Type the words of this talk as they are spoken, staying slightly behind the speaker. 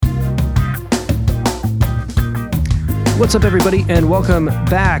What's up, everybody, and welcome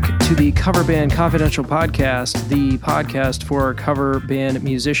back to the Cover Band Confidential podcast, the podcast for cover band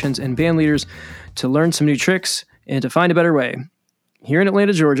musicians and band leaders to learn some new tricks and to find a better way. Here in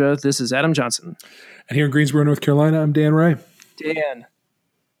Atlanta, Georgia, this is Adam Johnson. And here in Greensboro, North Carolina, I'm Dan Ray. Dan,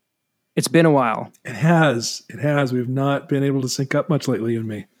 it's been a while. It has. We've not been able to sync up much lately, you and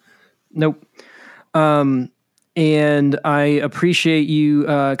me. Nope. And I appreciate you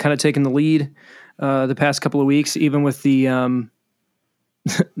kind of taking the lead the past couple of weeks, even with the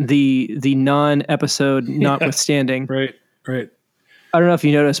the non-episode notwithstanding. Right. I don't know if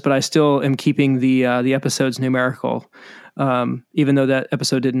you noticed, but I still am keeping the episodes numerical, even though that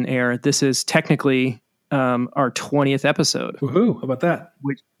episode didn't air. This is technically our 20th episode. Woohoo! How about that?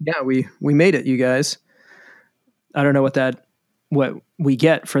 We made it, you guys. I don't know what we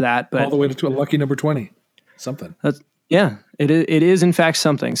get for that, but all the way to a lucky number 20. Something. It is in fact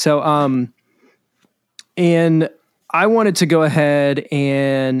something. So, and I wanted to go ahead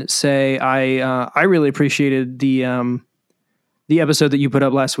and say I really appreciated the episode that you put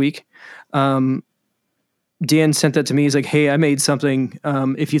up last week. Dan sent that to me. He's like, "Hey, I made something.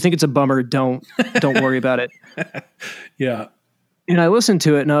 If you think it's a bummer, don't worry about it." Yeah. And I listened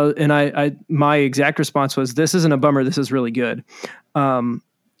to it, and I my exact response was, "This isn't a bummer. This is really good." And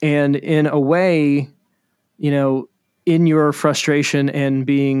in a way, in your frustration and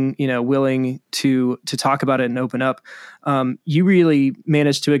being, willing to talk about it and open up, you really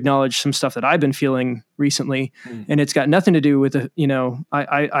managed to acknowledge some stuff that I've been feeling recently. And it's got nothing to do with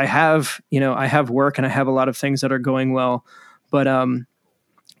I have work and I have a lot of things that are going well, but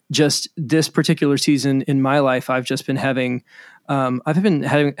just this particular season in my life, I've just been having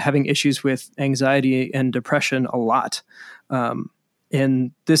issues with anxiety and depression a lot.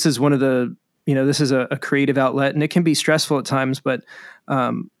 And this is one of the, this is a creative outlet, and it can be stressful at times, but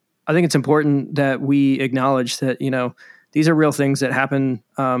I think it's important that we acknowledge that, these are real things that happen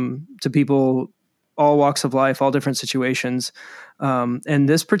to people, all walks of life, all different situations. And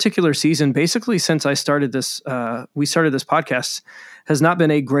this particular season, basically since I started this, we started this podcast, has not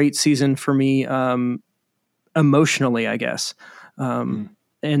been a great season for me emotionally, I guess.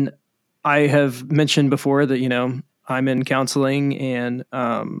 And I have mentioned before that, I'm in counseling, and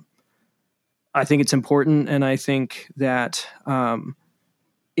I think it's important, and I think that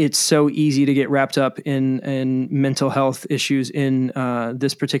it's so easy to get wrapped up in mental health issues in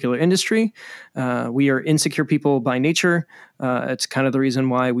this particular industry. We are insecure people by nature. It's kind of the reason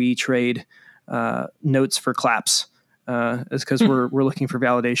why we trade notes for claps, is because we're looking for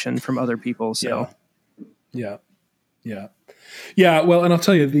validation from other people. So, yeah. Well, and I'll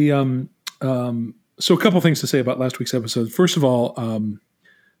tell you so a couple things to say about last week's episode. First of all,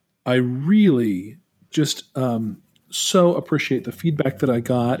 I really just so appreciate the feedback that I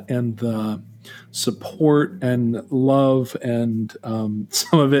got and the support and love, and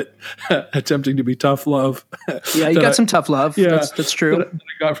some of it attempting to be tough love. Yeah, you got some tough love. Yeah, that's true. That I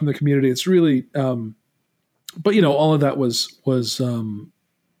got from the community. It's really, but all of that was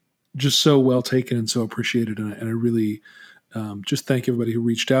just so well taken and so appreciated, and I really just thank everybody who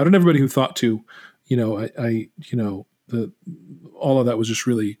reached out and everybody who thought to. All of that was just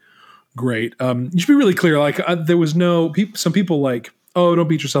really great. You should be really clear. Like there was some people like, "Oh, don't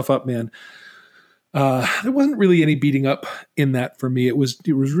beat yourself up, man." There wasn't really any beating up in that for me. It was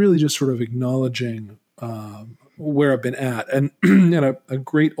really just sort of acknowledging where I've been at. And, and a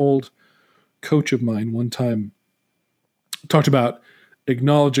great old coach of mine one time talked about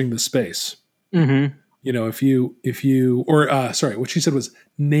acknowledging the space. Mm-hmm. What she said was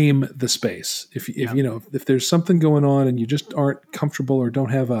name the space. If there's something going on and you just aren't comfortable or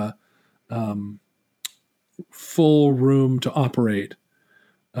don't have a full room to operate,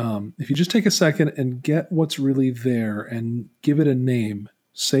 if you just take a second and get what's really there and give it a name,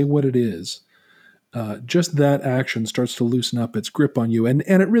 say what it is, just that action starts to loosen up its grip on you. And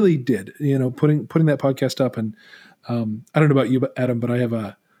it really did, putting that podcast up. And I don't know about you, Adam, but I have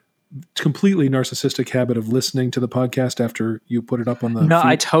a completely narcissistic habit of listening to the podcast after you put it up on the feed.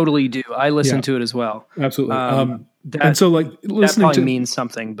 I totally do. I listen to it as well. Absolutely. And so listening that probably means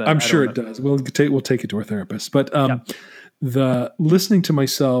something, but I'm sure it does. We'll take it to our therapist, but the listening to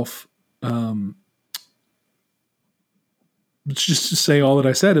myself, just to say all that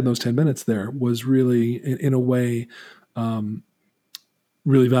I said in those 10 minutes there was really in a way,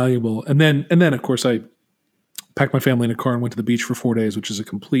 really valuable. And then of course I packed my family in a car and went to the beach for 4 days, which is a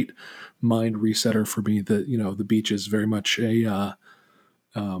complete mind resetter for me. The beach is very much a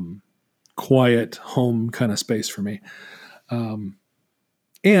quiet home kind of space for me.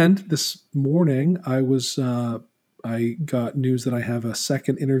 And this morning I got news that I have a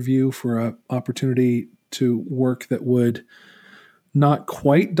second interview for an opportunity to work that would not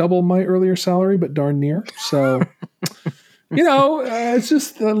quite double my earlier salary, but darn near. So, it's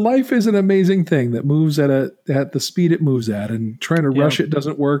just life is an amazing thing that moves at the speed it moves at, and trying to rush it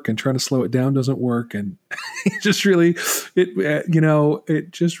doesn't work, and trying to slow it down doesn't work. And it just really,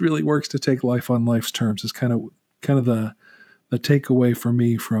 it just really works to take life on life's terms. Is kind of the takeaway for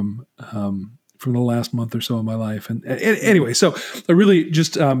me from the last month or so of my life. And anyway, so I really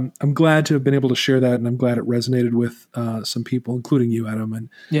just, I'm glad to have been able to share that, and I'm glad it resonated with some people, including you, Adam. And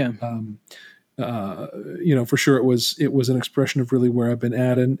for sure it was an expression of really where I've been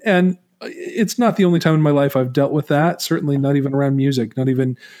at. And it's not the only time in my life I've dealt with that. Certainly not even around music, not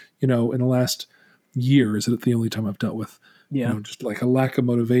even, in the last year is it the only time I've dealt with, just like a lack of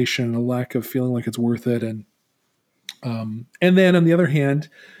motivation, a lack of feeling like it's worth it. And then on the other hand,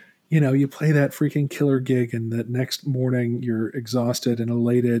 you play that freaking killer gig, and that next morning you're exhausted and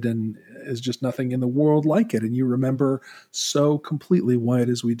elated, and there's just nothing in the world like it. And you remember so completely why it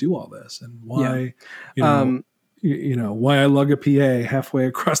is we do all this, and why, why I lug a PA halfway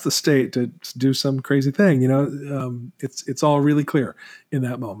across the state to do some crazy thing. It's all really clear in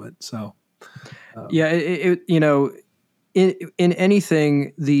that moment. So, in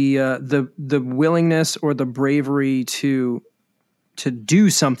anything, the willingness or the bravery to do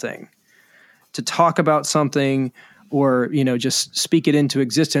something, to talk about something, or, just speak it into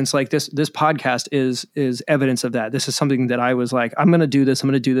existence. Like this podcast is evidence of that. This is something that I was like, I'm going to do this. And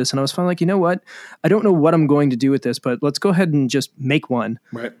I was finally like, you know what? I don't know what I'm going to do with this, but let's go ahead and just make one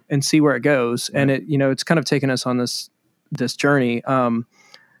and see where it goes. Right. And it's kind of taken us on this journey.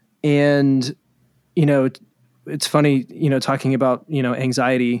 It's funny, talking about,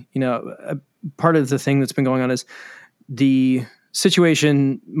 anxiety, part of the thing that's been going on is the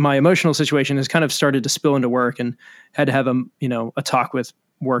situation, my emotional situation has kind of started to spill into work, and had to have a talk with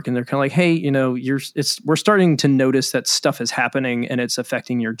work. And they're kind of like, hey, we're starting to notice that stuff is happening and it's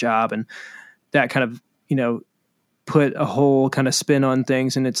affecting your job. And that kind of, put a whole kind of spin on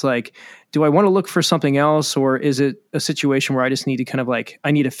things. And it's like, do I want to look for something else? Or is it a situation where I just need to kind of I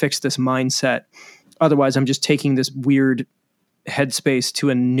need to fix this mindset? Otherwise I'm just taking this weird headspace to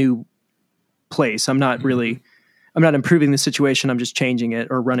a new place. I'm not improving the situation. I'm just changing it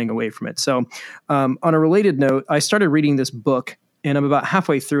or running away from it. So on a related note, I started reading this book, and I'm about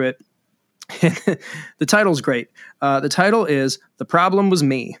halfway through it. The title's great. The title is The Problem Was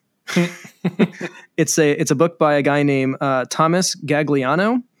Me. It's a book by a guy named Thomas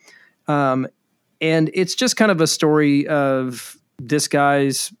Gagliano. And it's just kind of a story of this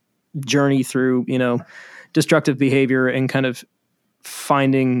guy's journey through, destructive behavior and kind of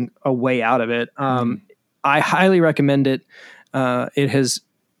finding a way out of it. I highly recommend it. It has,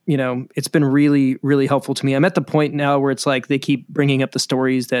 it's been really, really helpful to me. I'm at the point now where it's like they keep bringing up the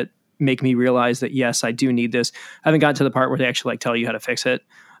stories that make me realize that, yes, I do need this. I haven't gotten to the part where they actually tell you how to fix it.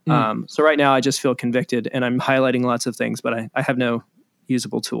 So right now I just feel convicted, and I'm highlighting lots of things, but I have no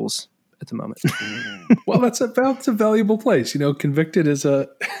usable tools at the moment. Well, that's a valuable place. Convicted is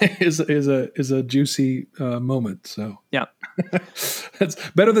a juicy moment. So yeah, that's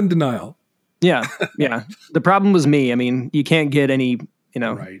better than denial. Yeah. The problem was me. I mean, you can't get any,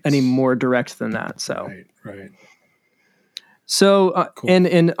 any more direct than that. So, right. So, cool.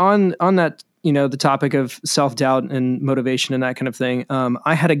 and on that, the topic of self-doubt and motivation and that kind of thing,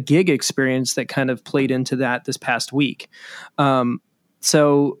 I had a gig experience that kind of played into that this past week.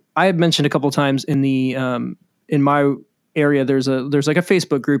 So I had mentioned a couple of times in my area, there's like a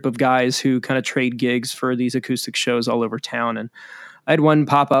Facebook group of guys who kind of trade gigs for these acoustic shows all over town. And I had one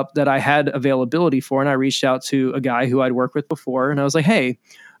pop up that I had availability for, and I reached out to a guy who I'd worked with before, and I was like, hey,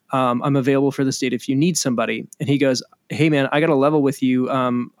 I'm available for this date if you need somebody. And he goes, hey man, I got to level with you.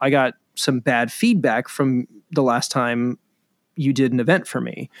 I got some bad feedback from the last time you did an event for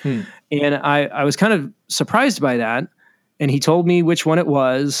me. And I was kind of surprised by that. And he told me which one it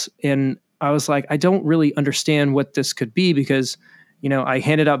was. And I was like, I don't really understand what this could be, because, I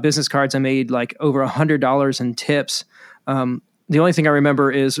handed out business cards. I made like over $100 in tips. The only thing I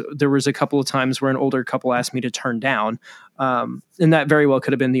remember is there was a couple of times where an older couple asked me to turn down. And that very well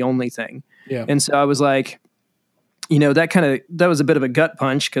could have been the only thing. Yeah. And so I was like, that was a bit of a gut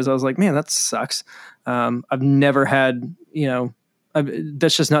punch, because I was like, man, that sucks. I've never had,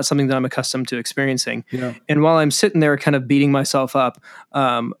 that's just not something that I'm accustomed to experiencing. Yeah. And while I'm sitting there kind of beating myself up,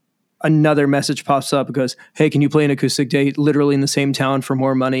 another message pops up and goes, hey, can you play an acoustic date literally in the same town for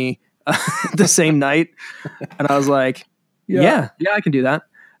more money the same night? And I was like, yeah, I can do that.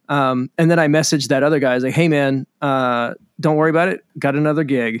 And then I messaged that other guy. I was like, hey man, don't worry about it. Got another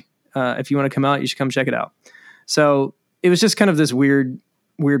gig. If you want to come out, you should come check it out. So it was just kind of this weird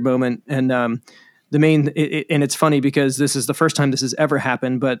moment. And and it's funny because this is the first time this has ever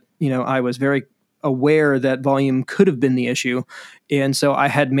happened, but I was very aware that volume could have been the issue. And so I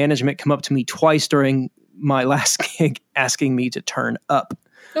had management come up to me twice during my last gig asking me to turn up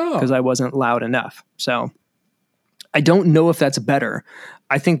because I wasn't loud enough. So I don't know if that's better.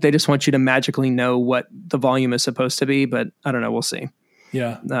 I think they just want you to magically know what the volume is supposed to be, but I don't know. We'll see.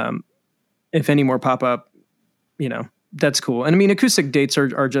 Yeah. If any more pop up, that's cool. And I mean, acoustic dates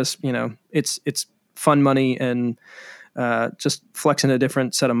are just, it's fun money and just flexing a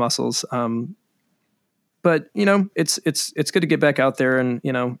different set of muscles. But it's good to get back out there,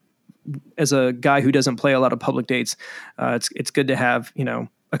 and as a guy who doesn't play a lot of public dates, it's good to have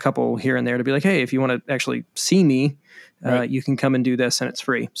a couple here and there to be like, hey, if you want to actually see me, you can come and do this, and it's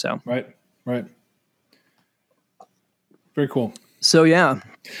free. So right, very cool. So yeah,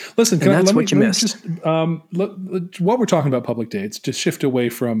 listen, that's what you missed. Just, while we're talking about public dates, just shift away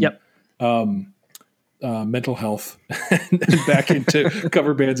from mental health and back into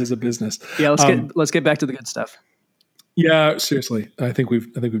cover bands as a business. Yeah, let's get back to the good stuff. Yeah, seriously, I think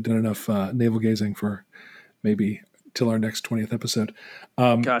we've done enough navel gazing for maybe till our next 20th episode.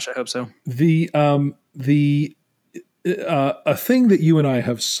 Gosh, I hope so. A thing that you and I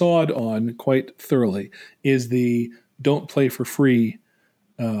have sawed on quite thoroughly is the don't play for free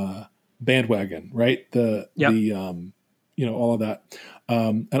bandwagon, right? All of that.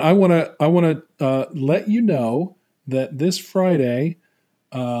 And I want to let you know that this Friday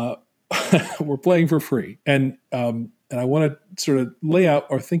we're playing for free, and I want to sort of lay out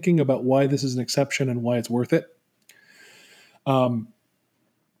our thinking about why this is an exception and why it's worth it.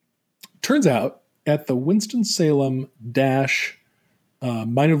 Turns out at the Winston-Salem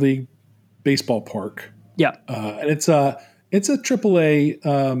minor league baseball park. Yeah. And it's a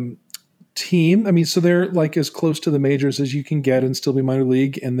AAA team. I mean, so they're like as close to the majors as you can get and still be minor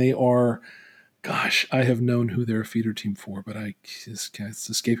league. And they are, gosh, I have known who they're a feeder team for, but it's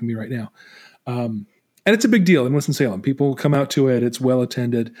escaping me right now. And it's a big deal in Winston-Salem. People come out to it. It's well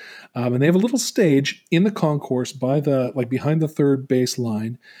attended. And they have a little stage in the concourse behind the third base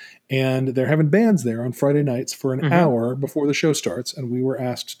line. And they're having bands there on Friday nights for an hour before the show starts. And we were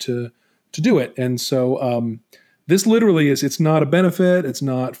asked to do it. And so this literally it's not a benefit. It's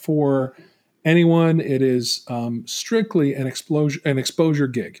not for anyone. It is strictly an exposure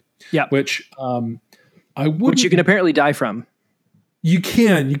gig. Yeah. Which which you can apparently die from. You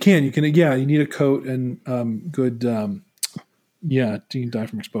can. Yeah, you need a coat and good. You can die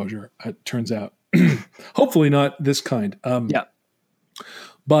from exposure. It turns out, hopefully not this kind.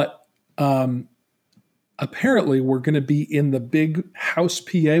 But apparently we're going to be in the big house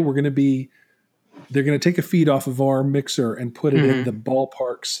PA. They're going to take a feed off of our mixer and put it in the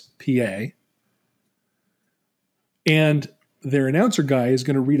ballpark's PA. And their announcer guy is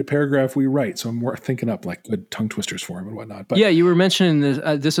going to read a paragraph we write. So I'm thinking up like good tongue twisters for him and whatnot. But yeah, you were mentioning this.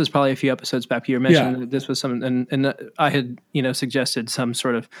 This was probably a few episodes back. You were mentioning that this was some, and I had suggested some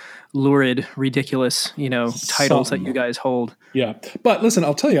sort of lurid, ridiculous titles that you guys hold. Yeah, but listen,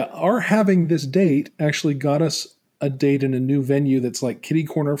 I'll tell you, our having this date actually got us a date in a new venue that's like kitty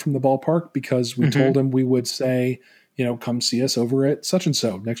corner from the ballpark because we told him we would say, come see us over at such and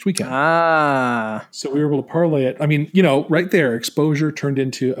so next weekend. So we were able to parlay it. I mean, right there, exposure turned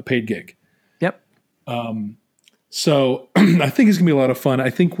into a paid gig. Yep. So I think it's gonna be a lot of fun. I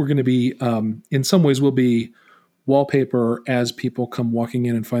think we're going to be, in some ways we'll be wallpaper as people come walking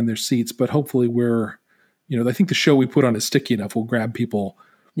in and find their seats, but hopefully I think the show we put on is sticky enough. We'll grab people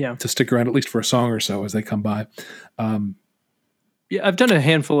to stick around at least for a song or so as they come by. Yeah, I've done a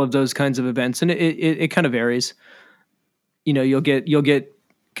handful of those kinds of events, and it kind of varies. You'll get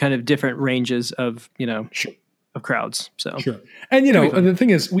kind of different ranges of of crowds. So sure, and the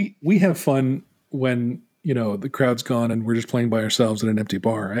thing is, we have fun when the crowd's gone and we're just playing by ourselves at an empty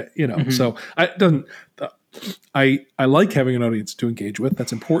bar. So I like having an audience to engage with.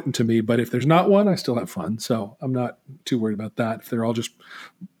 That's important to me. But if there's not one, I still have fun. So I'm not too worried about that. If they're all just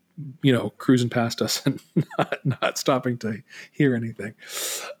cruising past us and not stopping to hear anything.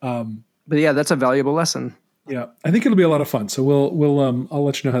 But yeah, that's a valuable lesson. Yeah, I think it'll be a lot of fun. So we'll I'll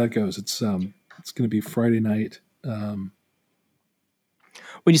let you know how that goes. It's going to be Friday night. When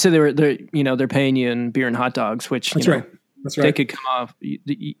you say they're paying you in beer and hot dogs, which that's right. They could come off.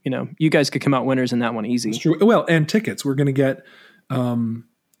 You guys could come out winners in that one easy. That's true. Well, and tickets. We're going to get. I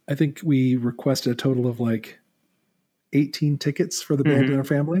think we requested a total of like 18 tickets for the band and our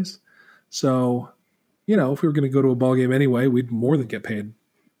families. So, if we were going to go to a ball game anyway, we'd more than get paid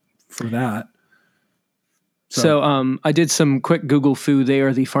for that. So I did some quick Google foo. They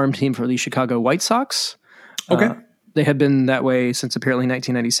are the farm team for the Chicago White Sox. Okay. They have been that way since apparently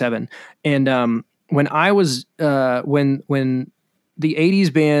 1997. And when I was when the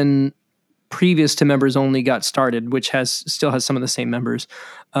 80s band previous to Members Only got started, which still has some of the same members,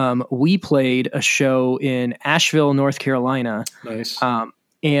 we played a show in Asheville, North Carolina. Nice.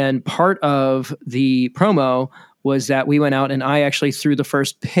 And part of the promo was that we went out and I actually threw the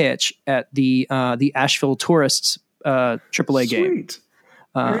first pitch at the Asheville Tourists AAA game. Sweet.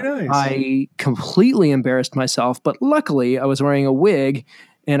 Very nice. I completely embarrassed myself, but luckily I was wearing a wig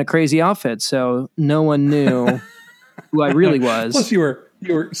and a crazy outfit, so no one knew who I really was. Plus, you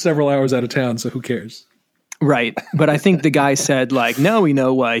were several hours out of town, so who cares? Right. But I think the guy said, like, now we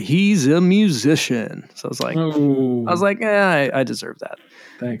know why he's a musician. So I was like, I deserve that.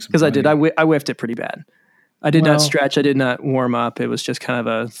 Thanks. Because I did. I whiffed it pretty bad. I did not stretch. I did not warm up. It was just kind of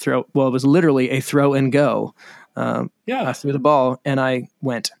a throw. Well, it was literally a throw and go. I threw the ball and I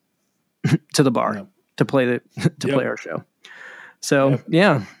went to the bar to play play our show. So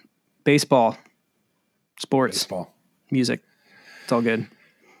baseball, sports, music, it's all good.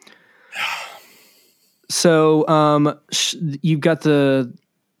 So you've got the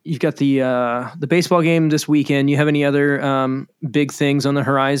baseball game this weekend. You have any other big things on the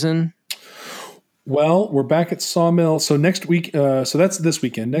horizon? Well, we're back at Sawmill. So next week, so that's this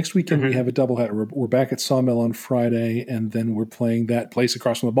weekend. Next weekend we have a doubleheader. We're back at Sawmill on Friday, and then we're playing that place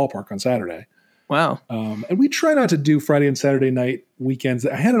across from the ballpark on Saturday. Wow. And we try not to do Friday and Saturday night weekends.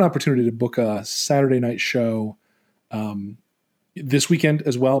 I had an opportunity to book a Saturday night show this weekend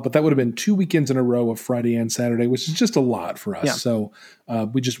as well, but that would have been 2 weekends in a row of Friday and Saturday, which is just a lot for us. Yeah. So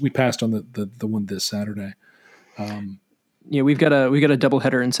we passed on the one this Saturday. We've got a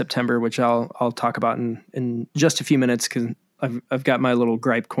doubleheader in September, which I'll talk about in just a few minutes because I've got my little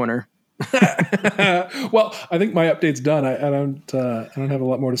gripe corner. Well, I think my update's done. I don't have a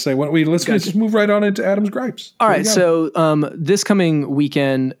lot more to say. Why don't let's just move right on into Adam's gripes. All right. So this coming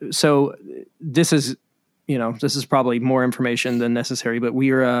weekend, so this is probably more information than necessary, but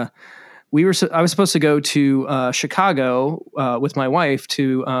I was supposed to go to Chicago with my wife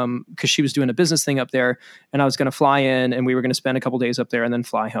to because she was doing a business thing up there, and I was going to fly in, and we were going to spend a couple days up there and then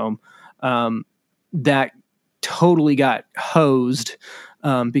fly home. That totally got hosed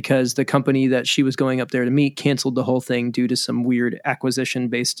because the company that she was going up there to meet canceled the whole thing due to some weird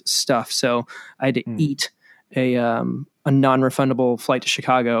acquisition-based stuff. So I had to eat a non-refundable flight to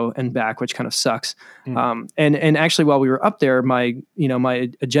Chicago and back, which kind of sucks. And actually, while we were up there, my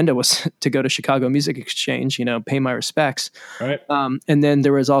agenda was to go to Chicago Music Exchange, pay my respects. Right. And then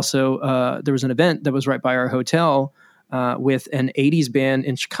there was also there was an event that was right by our hotel with an 80s band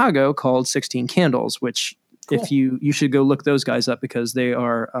in Chicago called 16 Candles, which if you should go look those guys up because they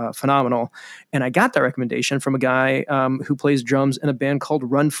are phenomenal. And I got that recommendation from a guy who plays drums in a band called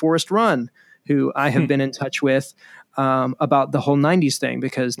Run Forest Run, who I have been in touch with about the whole 90s thing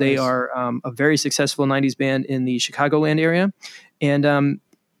because they are a very successful 90s band in the Chicagoland area. And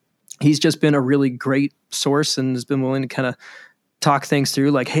he's just been a really great source and has been willing to kind of talk things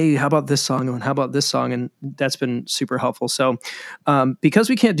through like, hey, how about this song? And how about this song? And that's been super helpful. So because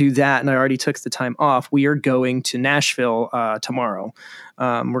we can't do that and I already took the time off, we are going to Nashville tomorrow.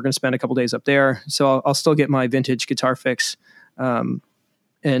 We're going to spend a couple days up there. So I'll still get my vintage guitar fix. And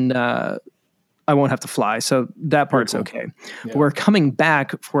I won't have to fly. So that part's okay. Yeah. We're coming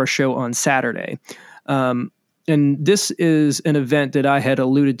back for a show on Saturday. And this is an event that I had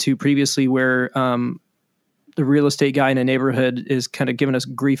alluded to previously where the real estate guy in a neighborhood is kind of giving us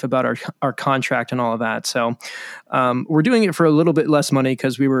grief about our contract and all of that. So we're doing it for a little bit less money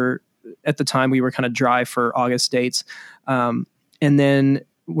because at the time we were kind of dry for August dates. And then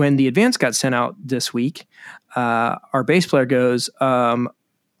when the advance got sent out this week, our bass player goes,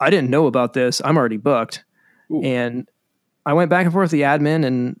 I didn't know about this. I'm already booked. Ooh. And I went back and forth with the admin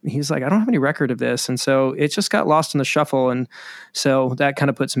and he's like, I don't have any record of this. And so it just got lost in the shuffle. And so that kind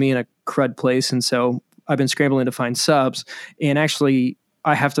of puts me in a crud place. And so I've been scrambling to find subs. And actually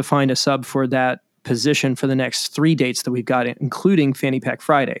I have to find a sub for that position for the next 3 dates that we've got, including Fanny Pack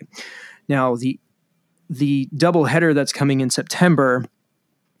Friday. Now the double header that's coming in September,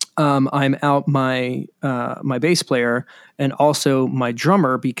 I'm out my bass player and also my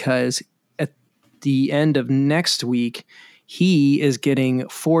drummer because at the end of next week, he is getting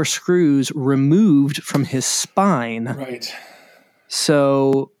 4 screws removed from his spine. Right.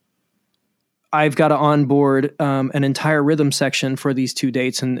 So I've got to onboard an entire rhythm section for these 2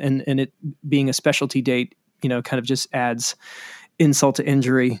 dates, and it being a specialty date, kind of just adds insult to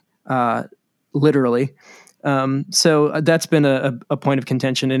injury, literally. So that's been a point of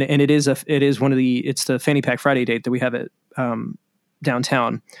contention, and it is it's the Fanny Pack Friday date that we have at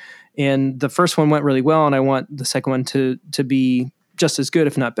downtown, and the first one went really well, and I want the second one to be just as good,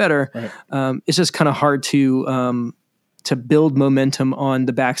 if not better. Right. It's just kind of hard to build momentum on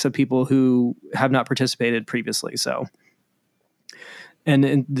the backs of people who have not participated previously. So,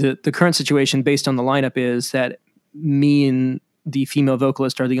 and the current situation based on the lineup is that me and the female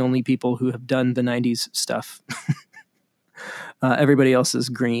vocalist are the only people who have done the 90s stuff. Everybody else is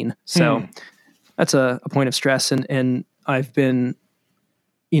green. So that's a point of stress. And I've been,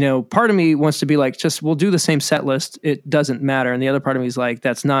 part of me wants to be like, just we'll do the same set list. It doesn't matter. And the other part of me is like,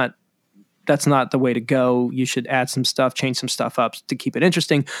 that's not the way to go. You should add some stuff, change some stuff up to keep it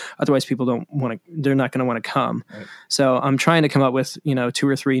interesting. Otherwise people they're not going to want to come. Right. So I'm trying to come up with, 2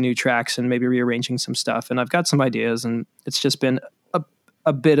 or 3 new tracks and maybe rearranging some stuff. And I've got some ideas, and it's just been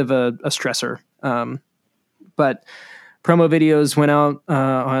a bit of a stressor. But promo videos went out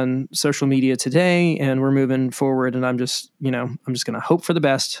on social media today, and we're moving forward. And I'm just going to hope for the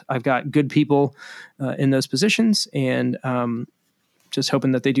best. I've got good people in those positions, and just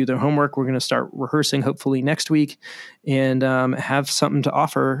hoping that they do their homework. We're going to start rehearsing hopefully next week, and have something to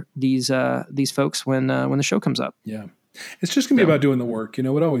offer these folks when the show comes up. Yeah, it's just going to be about doing the work. It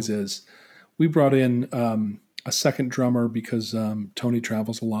always is. We brought in a second drummer because Tony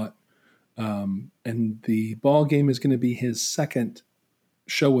travels a lot. And the ball game is going to be his second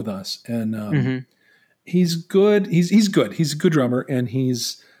show with us. And he's good. He's good. He's a good drummer, and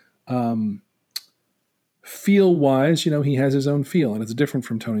he's feel wise, he has his own feel, and it's different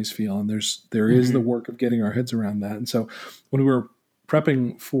from Tony's feel. And there is the work of getting our heads around that. And so when we were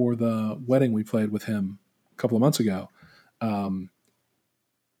prepping for the wedding we played with him a couple of months ago,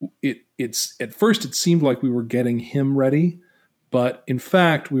 it's at first it seemed like we were getting him ready, but in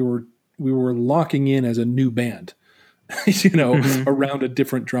fact we were locking in as a new band, around a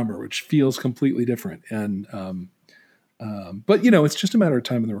different drummer, which feels completely different. And, but it's just a matter of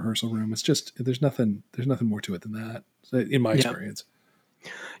time in the rehearsal room. It's just, there's nothing more to it than that, in my experience.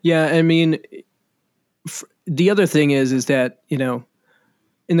 Yeah. I mean, the other thing is that,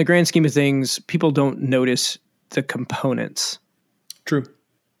 in the grand scheme of things, people don't notice the components. True.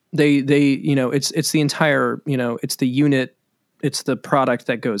 They, it's the entire, it's the unit, it's the product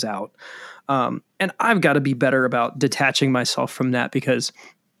that goes out. And I've got to be better about detaching myself from that because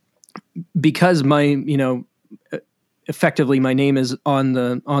my, effectively my name is on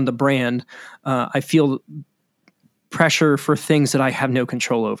the brand. I feel pressure for things that I have no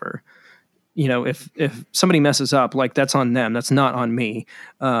control over. If somebody messes up, like that's on them, that's not on me.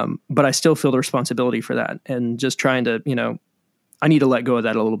 But I still feel the responsibility for that, and just trying to, I need to let go of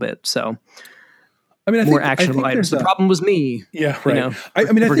that a little bit. So, I mean, more actionable items. The problem was me. Yeah, right. I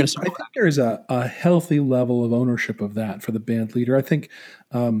think there is a healthy level of ownership of that for the band leader. I think,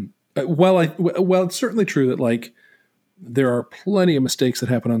 it's certainly true that like there are plenty of mistakes that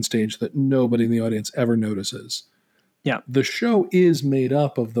happen on stage that nobody in the audience ever notices. Yeah, the show is made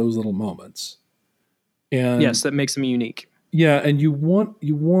up of those little moments, and yes, that makes them unique. Yeah, and you want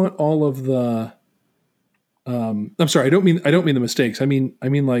all of the. I'm sorry, I don't mean the mistakes. I mean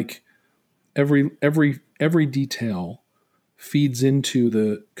like every detail feeds into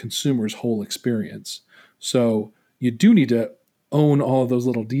the consumer's whole experience. So you do need to own all of those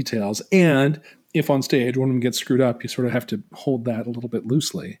little details. And if on stage one of them gets screwed up, you sort of have to hold that a little bit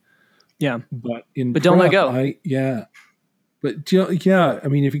loosely. Yeah. But don't let go. I mean,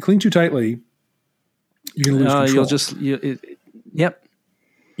 if you cling too tightly, you're going to lose control. Yep.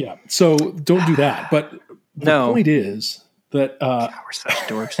 Yeah. So don't do that. But the point is that God, we're such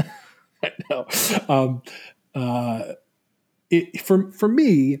dorks. I know. For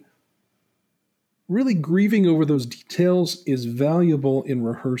me, really grieving over those details is valuable in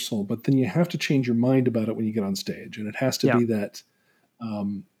rehearsal, but then you have to change your mind about it when you get on stage. And it has to be that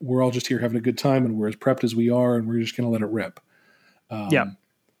we're all just here having a good time, and we're as prepped as we are, and we're just going to let it rip. It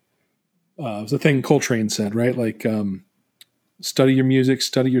was a thing Coltrane said, right? Like, study your music,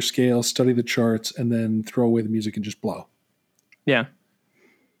 study your scale, study the charts, and then throw away the music and just blow. Yeah.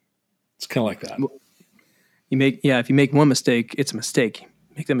 It's kind of like that. If you make one mistake, it's a mistake.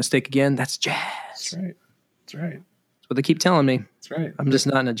 Make that mistake again, that's jazz. That's right. That's what they keep telling me. That's right. I'm just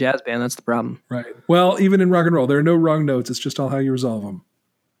not in a jazz band. That's the problem. Right. Well, even in rock and roll, there are no wrong notes. It's just all how you resolve them.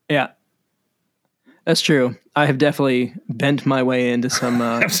 Yeah. That's true. I have definitely bent my way into some...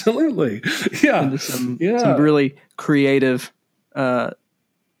 Absolutely. Yeah. Into some really creative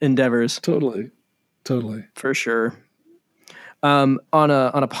endeavors. Totally. For sure. On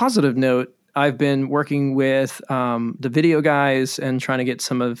a positive note, I've been working with the video guys and trying to get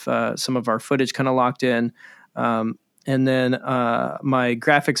some of our footage kind of locked in. And then my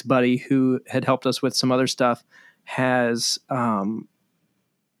graphics buddy, who had helped us with some other stuff, has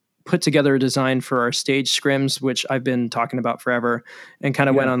put together a design for our stage scrims, which I've been talking about forever, and kind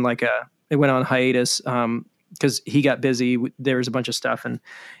of went on it went on hiatus because he got busy. There was a bunch of stuff, and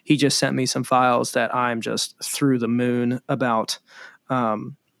he just sent me some files that I'm just through the moon about.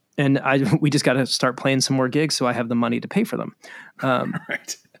 And we just got to start playing some more gigs so I have the money to pay for them.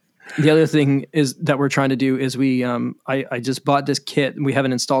 Right. The other thing is that we're trying to do is I just bought this kit. We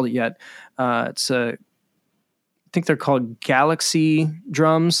haven't installed it yet. I think they're called Galaxy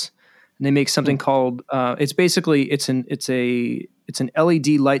drums, and they make something called it's basically it's an LED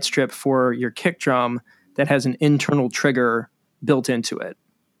light strip for your kick drum that has an internal trigger built into it.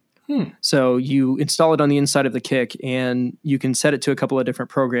 So you install it on the inside of the kick, and you can set it to a couple of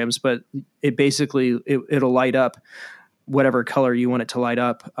different programs, but it basically it'll light up whatever color you want it to light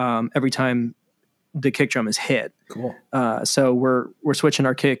up every time the kick drum is hit. Cool. So we're switching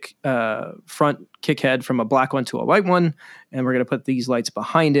our front kick head from a black one to a white one, and we're going to put these lights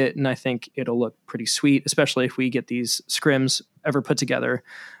behind it, and I think it'll look pretty sweet, especially if we get these scrims ever put together.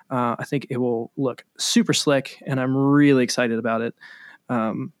 I think it will look super slick, and I'm really excited about it.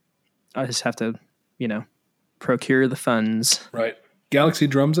 I just have to, procure the funds. Right. Galaxy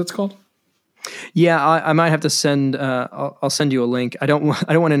Drums, that's called? Yeah, I might have to send. I'll send you a link. I don't want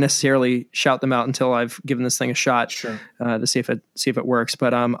to necessarily shout them out until I've given this thing a shot. Sure. To see if it works.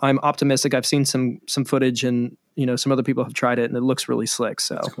 But I'm optimistic. I've seen some footage, and some other people have tried it, and it looks really slick.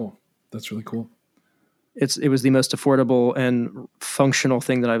 So that's cool. That's really cool. It was the most affordable and functional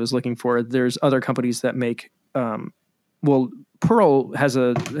thing that I was looking for. There's other companies that make. Pearl has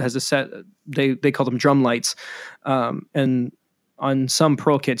a set. They call them drum lights, and on some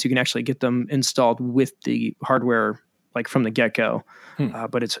Pearl kits, you can actually get them installed with the hardware, like from the get go.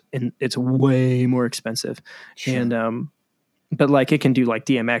 But it's way more expensive. Sure. And but like it can do like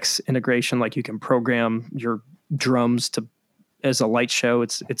DMX integration, like you can program your drums as a light show.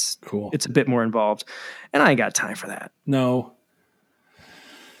 It's cool. It's a bit more involved, and I ain't got time for that. No,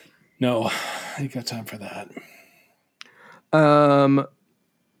 I ain't got time for that.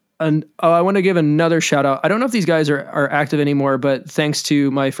 And I want to give another shout out. I don't know if these guys are active anymore, but thanks to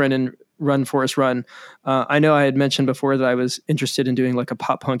my friend in Run Forest Run, I know I had mentioned before that I was interested in doing like a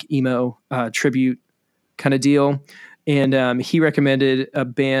pop punk emo tribute kind of deal. And he recommended a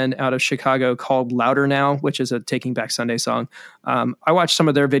band out of Chicago called Louder Now, which is a Taking Back Sunday song. I watched some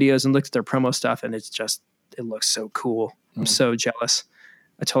of their videos and looked at their promo stuff, and it looks so cool. I'm so jealous.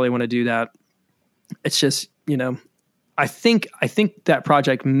 I totally want to do that. It's just, I think that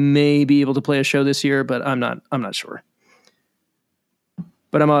project may be able to play a show this year, but I'm not sure.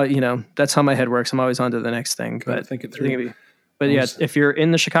 But that's how my head works. I'm always on to the next thing. But think it through. But yeah, if you're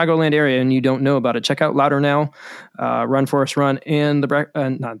in the Chicagoland area and you don't know about it, check out Louder Now, Run Forest Run, and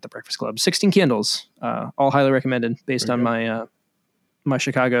not the Breakfast Club, 16 Candles. All highly recommended based on my my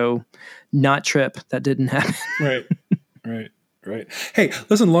Chicago not trip that didn't happen. Right. Hey,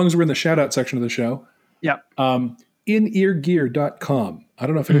 listen, as long as we're in the shout out section of the show. Yeah. InEarGear.com. I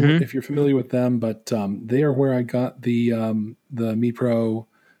don't know if you're familiar with them, but they are where I got the Mi Pro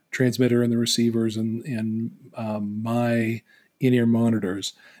transmitter and the receivers and my in-ear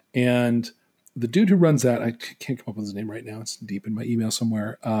monitors. And the dude who runs that, I can't come up with his name right now, it's deep in my email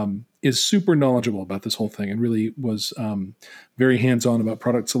somewhere, is super knowledgeable about this whole thing and really was very hands-on about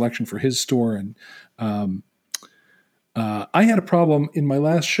product selection for his store. And I had a problem in my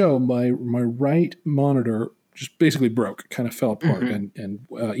last show. My right monitor just basically broke, kind of fell apart. And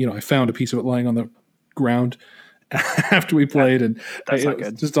I found a piece of it lying on the ground after we played, and that's not it was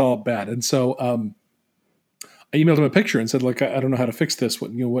good. just all bad. And so I emailed him a picture and said, like, I don't know how to fix this.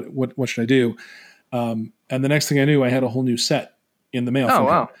 What should I do? And the next thing I knew, I had a whole new set in the mail. Oh,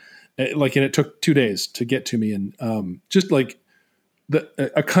 wow. And it took 2 days to get to me. And just like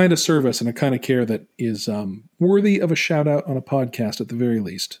a kind of service and a kind of care that is worthy of a shout out on a podcast at the very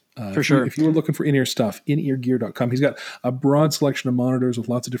least. For sure. If you were looking for in-ear stuff, ineargear.com. He's got a broad selection of monitors with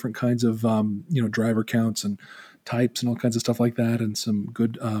lots of different kinds of driver counts and types and all kinds of stuff like that, and some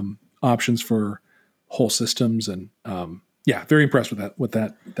good options for whole systems. And very impressed with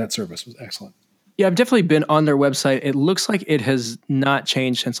that service. It was excellent. Yeah, I've definitely been on their website. It looks like it has not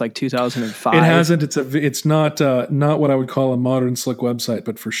changed since like 2005. It hasn't. It's not what I would call a modern slick website,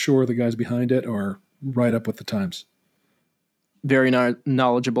 but for sure the guys behind it are right up with the times. Very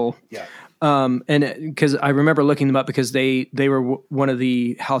knowledgeable. Yeah. And because I remember looking them up because they were one of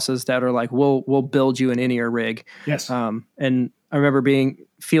the houses that are like, we'll build you an in-ear rig. Yes. And I remember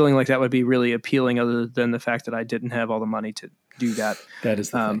feeling like that would be really appealing, other than the fact that I didn't have all the money to do that. That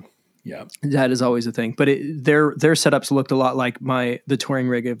is the thing. Yeah, that is always a thing. But their setups looked a lot like the touring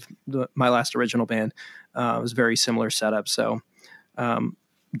rig of my last original band. It was a very similar setup. So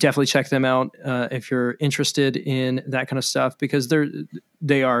definitely check them out if you're interested in that kind of stuff, because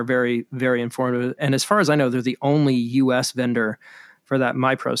they are very, very informative. And as far as I know, they're the only U.S. vendor for that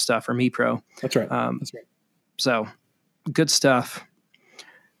MiPro stuff, or MiPro. That's right. That's right. So good stuff.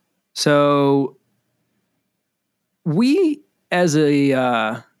 So we, as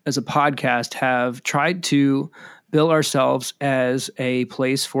a podcast, have tried to bill ourselves as a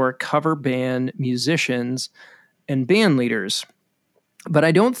place for cover band musicians and band leaders. But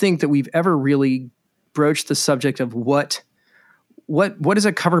I don't think that we've ever really broached the subject of what is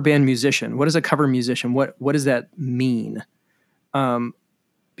a cover band musician? What is a cover musician? What does that mean?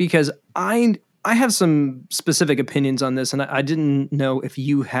 Because I have some specific opinions on this, and I didn't know if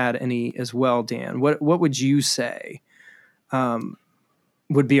you had any as well, Dan. What would you say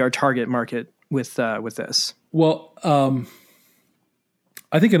would be our target market with this? Well,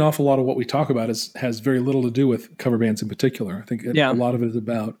 I think an awful lot of what we talk about has very little to do with cover bands in particular. I think a lot of it is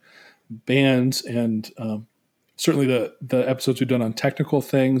about bands, and certainly the episodes we've done on technical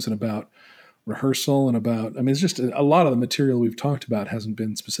things and about rehearsal and about, it's just a lot of the material we've talked about hasn't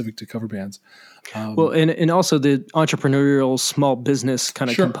been specific to cover bands. Well, and also the entrepreneurial small business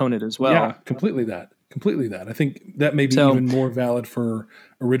kind of component as well. Yeah, completely that. I think that may be even more valid for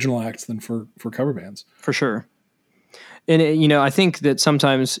original acts than for cover bands. For sure. And, I think that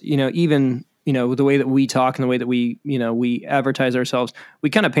sometimes, even, the way that we talk and the way that we advertise ourselves, we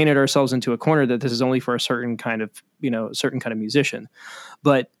kind of painted ourselves into a corner that this is only for a certain kind of musician.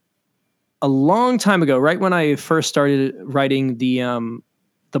 But a long time ago, right when I first started writing the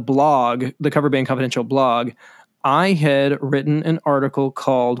blog, the Cover Band Confidential blog, I had written an article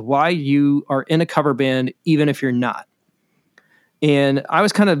called "Why You Are in a Cover Band Even If You're Not." And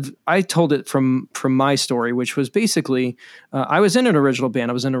I told it from my story, which was basically, I was in an original band.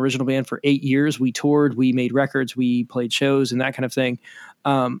 I was in an original band for 8 years. We toured, we made records, we played shows and that kind of thing.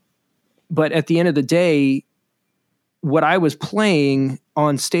 But at the end of the day, what I was playing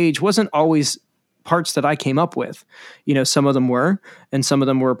on stage wasn't always parts that I came up with. Some of them were, and some of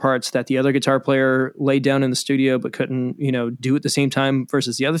them were parts that the other guitar player laid down in the studio but couldn't, do at the same time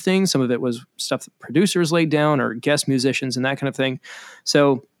versus the other thing. Some of it was stuff that producers laid down or guest musicians and that kind of thing.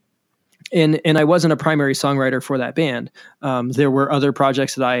 So, and I wasn't a primary songwriter for that band. There were other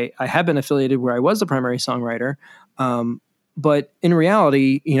projects that I had been affiliated where I was the primary songwriter. But in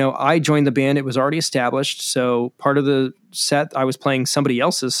reality, I joined the band. It was already established. So part of the set, I was playing somebody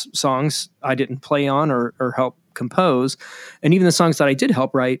else's songs I didn't play on or help compose. And even the songs that I did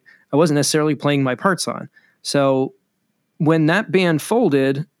help write, I wasn't necessarily playing my parts on. So when that band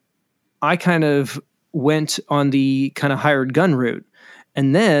folded, I kind of went on the kind of hired gun route.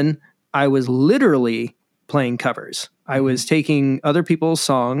 And then I was literally playing covers. I was taking other people's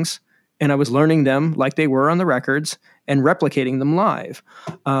songs and I was learning them like they were on the records and replicating them live.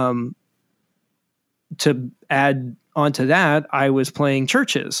 To add onto that, I was playing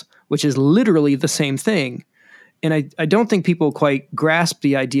churches, which is literally the same thing. And I don't think people quite grasp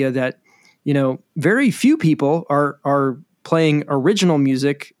the idea that, very few people are playing original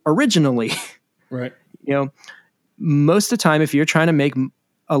music originally. Right. Most of the time, if you're trying to make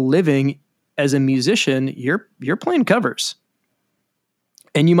a living as a musician, you're playing covers.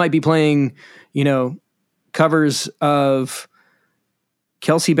 And you might be playing, covers of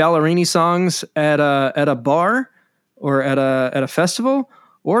Kelsea Ballerini songs at a bar or at a festival,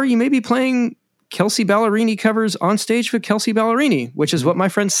 or you may be playing Kelsea Ballerini covers on stage with Kelsea Ballerini, which is what my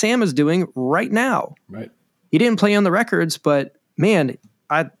friend Sam is doing right now. Right. He didn't play on the records, but man,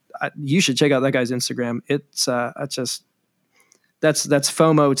 you should check out that guy's Instagram. It's that's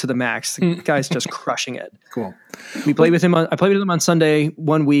FOMO to the max. The guy's just crushing it. Cool. I played with him on Sunday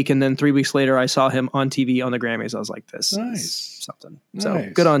 1 week, and then 3 weeks later I saw him on TV on the Grammys. I was like, this is something. Nice. So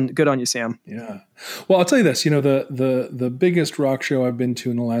good on you, Sam. Yeah. Well, I'll tell you this, the biggest rock show I've been to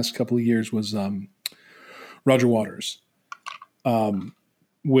in the last couple of years was Roger Waters.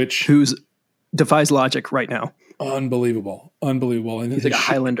 Who's defies logic right now. Unbelievable. And he's like a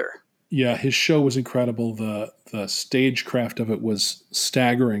Highlander. Yeah, his show was incredible. The stagecraft of it was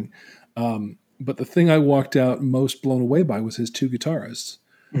staggering. But the thing I walked out most blown away by was his two guitarists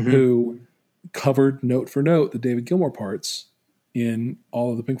who covered note for note the David Gilmour parts in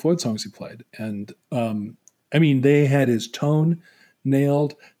all of the Pink Floyd songs he played. And they had his tone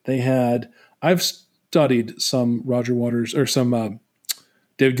nailed. I've studied some Roger Waters or some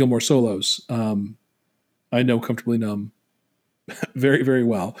David Gilmour solos. I know Comfortably Numb very, very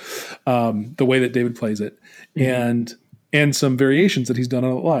well, the way that David plays it, and some variations that he's done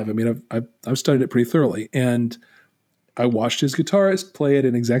on it live. I've studied it pretty thoroughly, and I watched his guitarist play it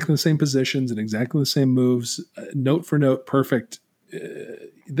in exactly the same positions and exactly the same moves, note for note, perfect.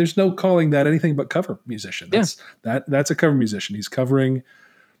 there's no calling that anything but cover musician. That's a cover musician. He's covering,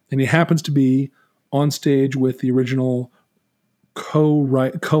 and he happens to be on stage with the original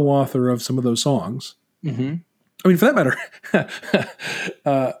co-author of some of those songs. Mm-hmm. I mean, for that matter,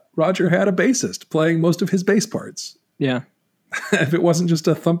 Roger had a bassist playing most of his bass parts. Yeah. If it wasn't just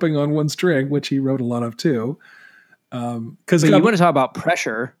a thumping on one string, which he wrote a lot of too. Because you want to talk about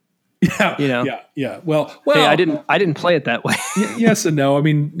pressure. Yeah. Well, hey, I didn't play it that way. Yes and no. I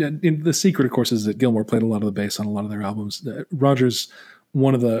mean, the secret, of course, is that Gilmour played a lot of the bass on a lot of their albums. Roger's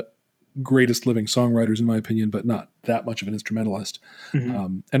one of the greatest living songwriters, in my opinion, but not that much of an instrumentalist.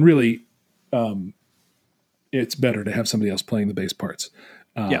 Mm-hmm. And really, it's better to have somebody else playing the bass parts.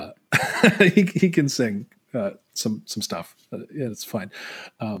 He can sing some stuff. Yeah, it's fine.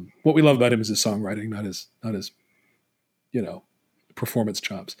 What we love about him is his songwriting, not his performance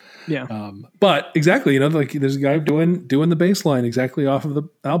chops. Yeah. But exactly, like there's a guy doing the bass line exactly off of the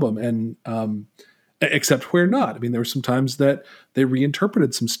album, and except where not. I mean, there were some times that they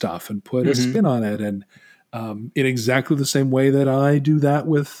reinterpreted some stuff and put a spin on it, and in exactly the same way that I do that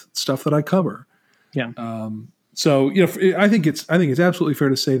with stuff that I cover. Yeah. So I think it's absolutely fair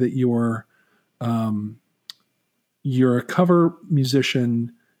to say that you're a cover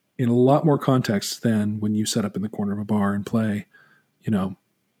musician in a lot more context than when you set up in the corner of a bar and play.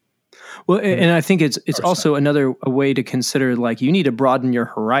 Well, and I think it's also a way to consider, like, you need to broaden your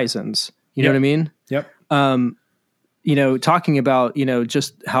horizons. You know what I mean? Yep. Talking about,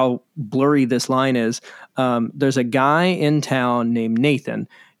 just how blurry this line is. There's a guy in town named Nathan,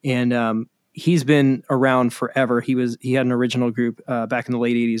 and he's been around forever. He had an original group back in the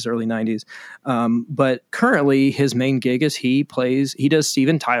late 80s, early 90s. But currently his main gig is he does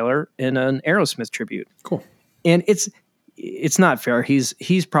Steven Tyler in an Aerosmith tribute. Cool. And it's not fair. He's in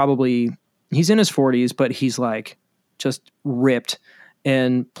his 40s, but he's like just ripped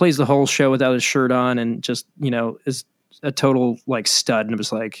and plays the whole show without his shirt on, and just, is a total like stud. And it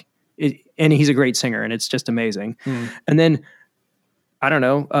was like, and he's a great singer, and it's just amazing. And then, I don't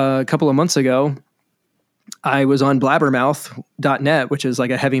know, a couple of months ago, I was on blabbermouth.net, which is like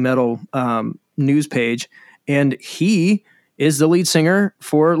a heavy metal news page. And he is the lead singer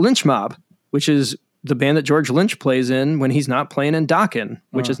for Lynch Mob, which is the band that George Lynch plays in when he's not playing in Dokken,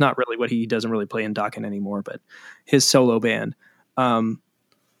 which is not really what he doesn't really play in Dokken anymore, but his solo band.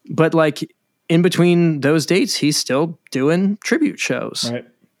 But like in between those dates, he's still doing tribute shows. Right.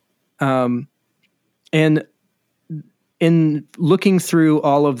 And in looking through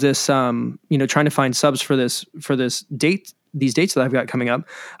all of this, trying to find subs for these dates that I've got coming up,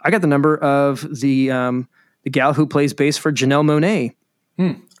 I got the number of the gal who plays bass for Janelle Monáe.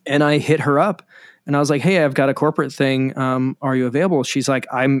 And I hit her up and I was like, hey, I've got a corporate thing. Are you available? She's like,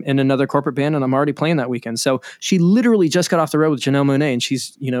 I'm in another corporate band and I'm already playing that weekend. So she literally just got off the road with Janelle Monáe, and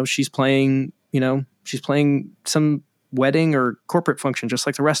she's playing some wedding or corporate function just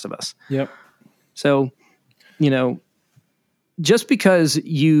like the rest of us. Yep. So, just because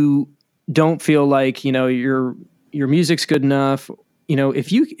you don't feel like, your music's good enough,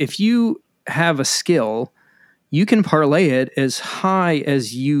 if you have a skill, you can parlay it as high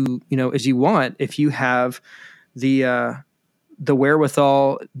as you want. If you have the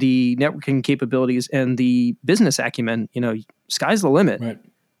wherewithal, the networking capabilities, and the business acumen, sky's the limit. Right.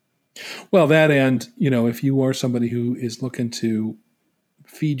 Well, that, and, if you are somebody who is looking to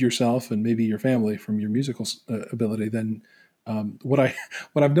feed yourself and maybe your family from your musical ability, then what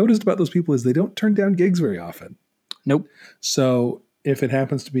I've noticed about those people is they don't turn down gigs very often. Nope. So if it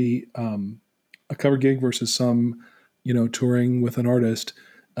happens to be a cover gig versus some, touring with an artist,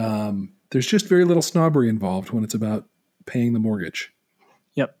 there's just very little snobbery involved when it's about paying the mortgage.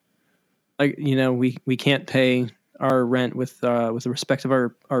 Yep. We can't pay our rent with the respect of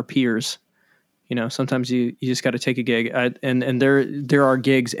our peers. Sometimes you just got to take a gig, and there are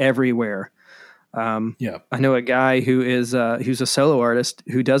gigs everywhere. I know a guy who's a solo artist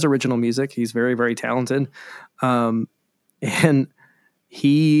who does original music. He's very, very talented. And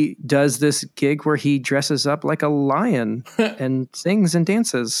he does this gig where he dresses up like a lion and sings and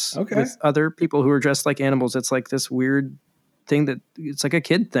dances with other people who are dressed like animals. It's like this weird thing that it's like a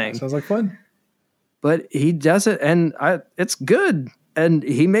kid thing. Sounds like fun. But he does it, and it's good, and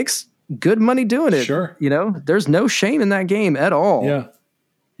he makes good money doing it. Sure. There's no shame in that game at all. Yeah.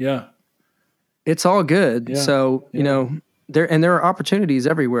 Yeah. It's all good. Yeah. So, there are opportunities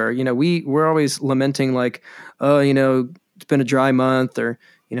everywhere. We're always lamenting like, it's been a dry month, or,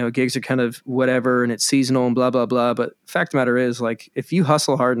 gigs are kind of whatever and it's seasonal and blah, blah, blah. But fact of the matter is, like, if you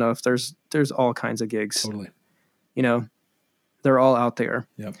hustle hard enough, there's all kinds of gigs. Totally. They're all out there.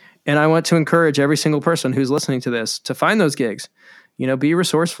 Yep. And I want to encourage every single person who's listening to this to find those gigs. be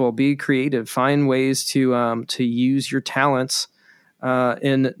resourceful, be creative, find ways to use your talents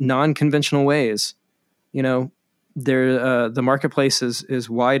in non-conventional ways. The marketplace is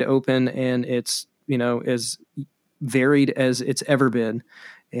wide open, and it's as varied as it's ever been.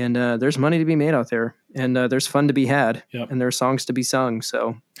 And there's money to be made out there, and there's fun to be had, and there's songs to be sung.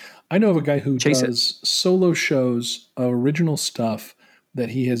 So I know of a guy who does solo shows, original stuff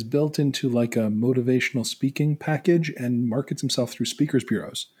that he has built into like a motivational speaking package and markets himself through speakers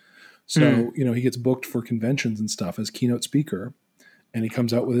bureaus. So, he gets booked for conventions and stuff as keynote speaker, and he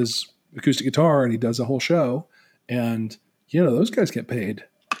comes out with his acoustic guitar and he does a whole show. And, those guys get paid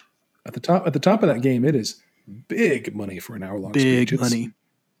at the top of that game. It is big money for an hour-long speech. Big money.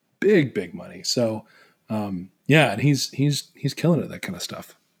 Big money. So, and he's killing it, that kind of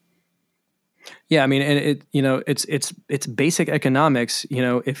stuff. Yeah, I mean, and it's basic economics.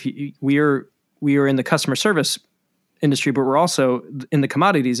 If we are in the customer service industry, but we're also in the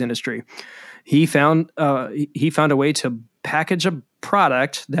commodities industry. He found a way to package a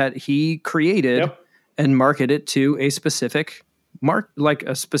product that he created and market it to a specific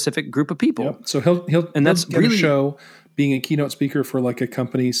a specific group of people. Yep. So he'll get a show being a keynote speaker for like a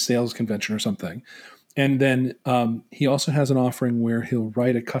company sales convention or something. And then he also has an offering where he'll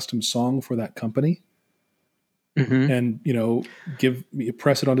write a custom song for that company, and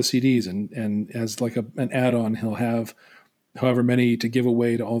press it onto CDs, and as like an add-on, he'll have however many to give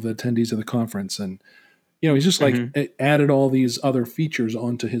away to all the attendees of the conference. And he's just added all these other features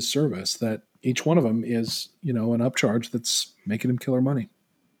onto his service that each one of them is an upcharge that's making him killer money.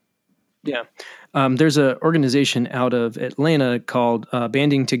 Yeah. There's an organization out of Atlanta called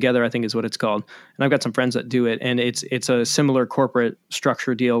Banding Together, I think is what it's called. And I've got some friends that do it, and it's a similar corporate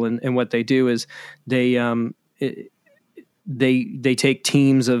structure deal. And what they do is they take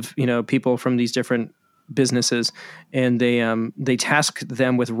teams of, people from these different businesses, and they task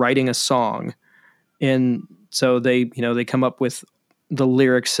them with writing a song. And so they come up with the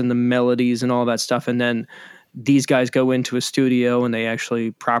lyrics and the melodies and all that stuff. And then these guys go into a studio and they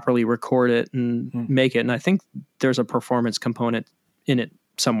actually properly record it and make it. And I think there's a performance component in it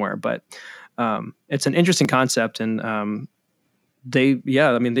somewhere, but it's an interesting concept. And they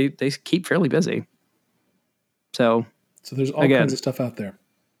keep fairly busy. So there's all kinds of stuff out there.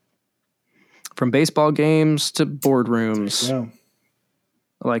 From baseball games to boardrooms. Yeah.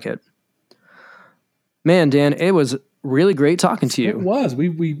 I like it. Man, Dan, it was really great talking to you. It was.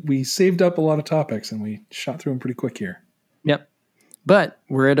 We saved up a lot of topics and we shot through them pretty quick here. Yep. But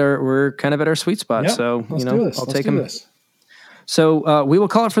we're kind of at our sweet spot. Yep. So I'll take them. So we will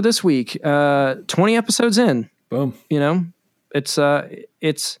call it for this week. 20 episodes in. Boom. It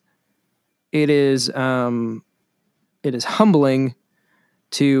is humbling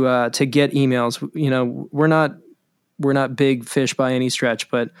to get emails. We're not big fish by any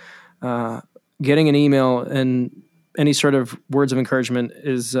stretch, but getting an email and any sort of words of encouragement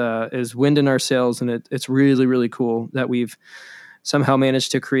is wind in our sails, and it's really, really cool that we've somehow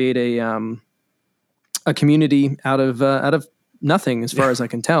managed to create a community out of nothing, as far as I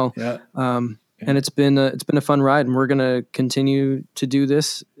can tell. Yeah. And it's been a fun ride, and we're going to continue to do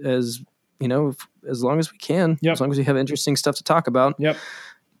this as long as we can, as long as we have interesting stuff to talk about. Yep.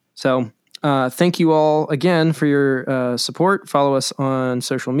 So thank you all again for your support. Follow us on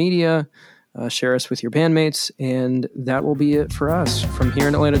social media. Share us with your bandmates, and that will be it for us. From here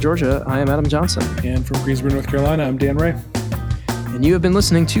in Atlanta, Georgia, I am Adam Johnson. And from Greensboro, North Carolina, I'm Dan Ray. And you have been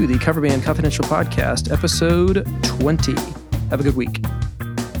listening to the Cover Band Confidential Podcast, episode 20. Have a good week.